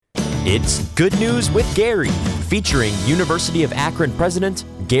It's Good News with Gary, featuring University of Akron President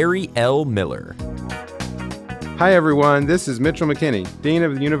Gary L. Miller. Hi everyone, this is Mitchell McKinney, Dean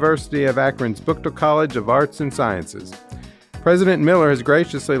of the University of Akron's Buchtel College of Arts and Sciences. President Miller has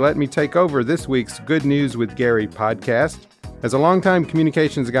graciously let me take over this week's Good News with Gary podcast. As a longtime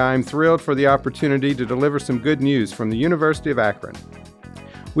communications guy, I'm thrilled for the opportunity to deliver some good news from the University of Akron.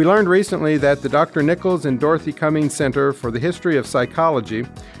 We learned recently that the Dr. Nichols and Dorothy Cummings Center for the History of Psychology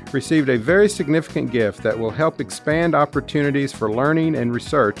received a very significant gift that will help expand opportunities for learning and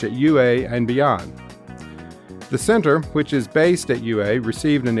research at UA and beyond. The center, which is based at UA,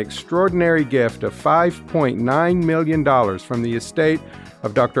 received an extraordinary gift of $5.9 million from the estate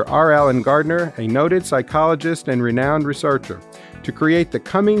of Dr. R. Allen Gardner, a noted psychologist and renowned researcher, to create the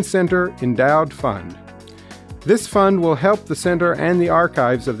Cummings Center Endowed Fund. This fund will help the center and the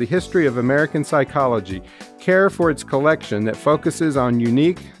archives of the history of American psychology care for its collection that focuses on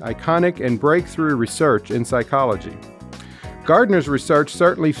unique, iconic, and breakthrough research in psychology. Gardner's research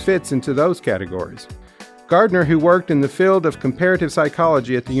certainly fits into those categories. Gardner, who worked in the field of comparative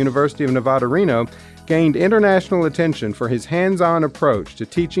psychology at the University of Nevada, Reno, gained international attention for his hands-on approach to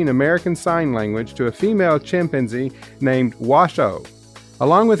teaching American Sign Language to a female chimpanzee named Washoe.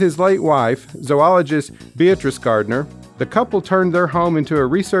 Along with his late wife, zoologist Beatrice Gardner, the couple turned their home into a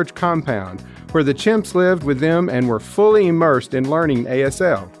research compound where the chimps lived with them and were fully immersed in learning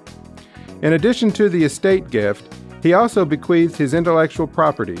ASL. In addition to the estate gift, he also bequeathed his intellectual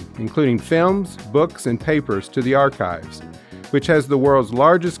property, including films, books, and papers, to the archives, which has the world's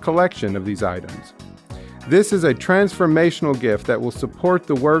largest collection of these items. This is a transformational gift that will support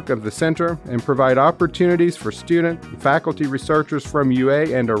the work of the center and provide opportunities for student and faculty researchers from UA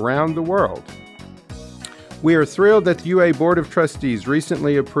and around the world. We are thrilled that the UA Board of Trustees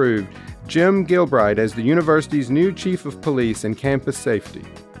recently approved Jim Gilbride as the university's new Chief of Police and Campus Safety.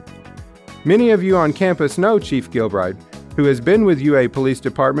 Many of you on campus know Chief Gilbride, who has been with UA Police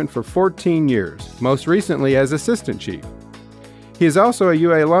Department for 14 years, most recently as Assistant Chief. He is also a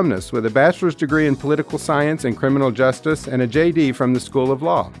UA alumnus with a bachelor's degree in political science and criminal justice and a JD from the School of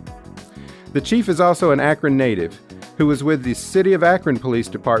Law. The chief is also an Akron native who was with the City of Akron Police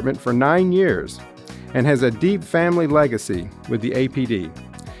Department for 9 years and has a deep family legacy with the APD.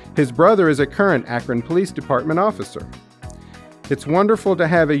 His brother is a current Akron Police Department officer. It's wonderful to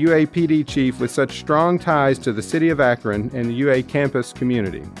have a UAPD chief with such strong ties to the City of Akron and the UA campus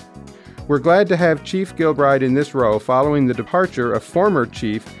community. We're glad to have Chief Gilbride in this role following the departure of former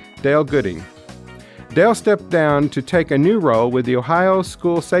Chief Dale Gooding. Dale stepped down to take a new role with the Ohio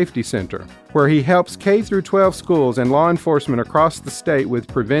School Safety Center, where he helps K-12 schools and law enforcement across the state with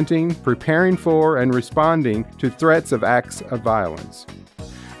preventing, preparing for, and responding to threats of acts of violence.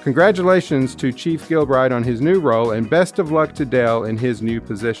 Congratulations to Chief Gilbride on his new role, and best of luck to Dale in his new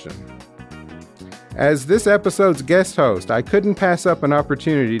position. As this episode's guest host, I couldn't pass up an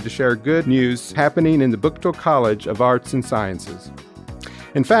opportunity to share good news happening in the Buchtel College of Arts and Sciences.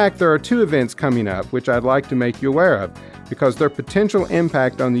 In fact, there are 2 events coming up which I'd like to make you aware of because their potential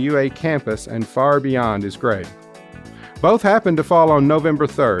impact on the UA campus and far beyond is great. Both happen to fall on November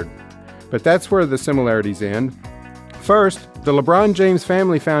 3rd, but that's where the similarities end. First, the LeBron James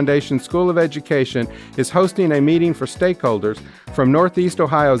Family Foundation School of Education is hosting a meeting for stakeholders from Northeast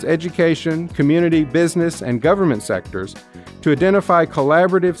Ohio's education, community, business, and government sectors to identify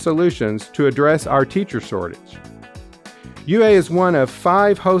collaborative solutions to address our teacher shortage. UA is one of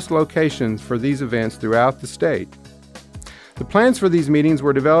 5 host locations for these events throughout the state. The plans for these meetings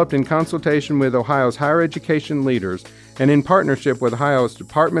were developed in consultation with Ohio's higher education leaders and in partnership with Ohio's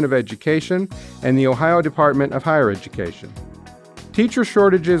Department of Education and the Ohio Department of Higher Education. Teacher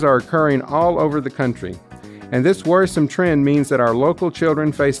shortages are occurring all over the country, and this worrisome trend means that our local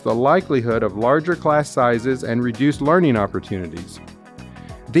children face the likelihood of larger class sizes and reduced learning opportunities.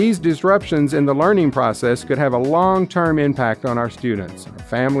 These disruptions in the learning process could have a long-term impact on our students, our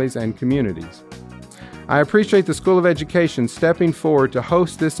families, and communities. I appreciate the School of Education stepping forward to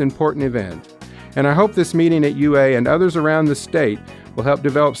host this important event, and I hope this meeting at UA and others around the state will help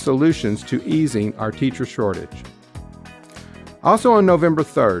develop solutions to easing our teacher shortage. Also on November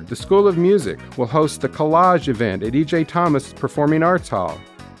 3rd, the School of Music will host the Collage event at E.J. Thomas Performing Arts Hall.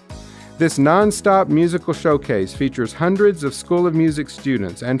 This non-stop musical showcase features hundreds of School of Music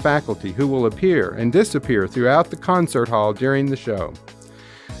students and faculty who will appear and disappear throughout the concert hall during the show.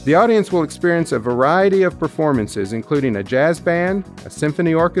 The audience will experience a variety of performances, including a jazz band, a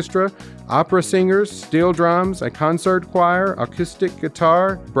symphony orchestra, opera singers, steel drums, a concert choir, acoustic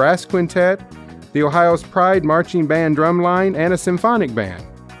guitar, brass quintet, the Ohio's Pride Marching Band drumline, and a symphonic band.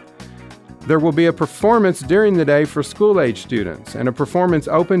 There will be a performance during the day for school-age students and a performance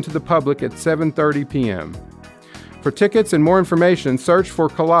open to the public at 7:30 p.m. For tickets and more information, search for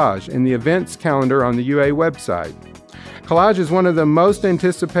Collage in the events calendar on the UA website. Collage is one of the most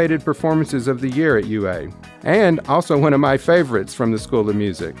anticipated performances of the year at UA, and also one of my favorites from the School of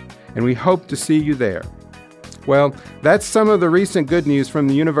Music, and we hope to see you there. Well, that's some of the recent good news from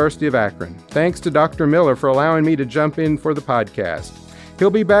the University of Akron. Thanks to Dr. Miller for allowing me to jump in for the podcast. He'll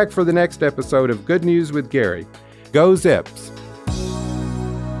be back for the next episode of Good News with Gary. Go Zips!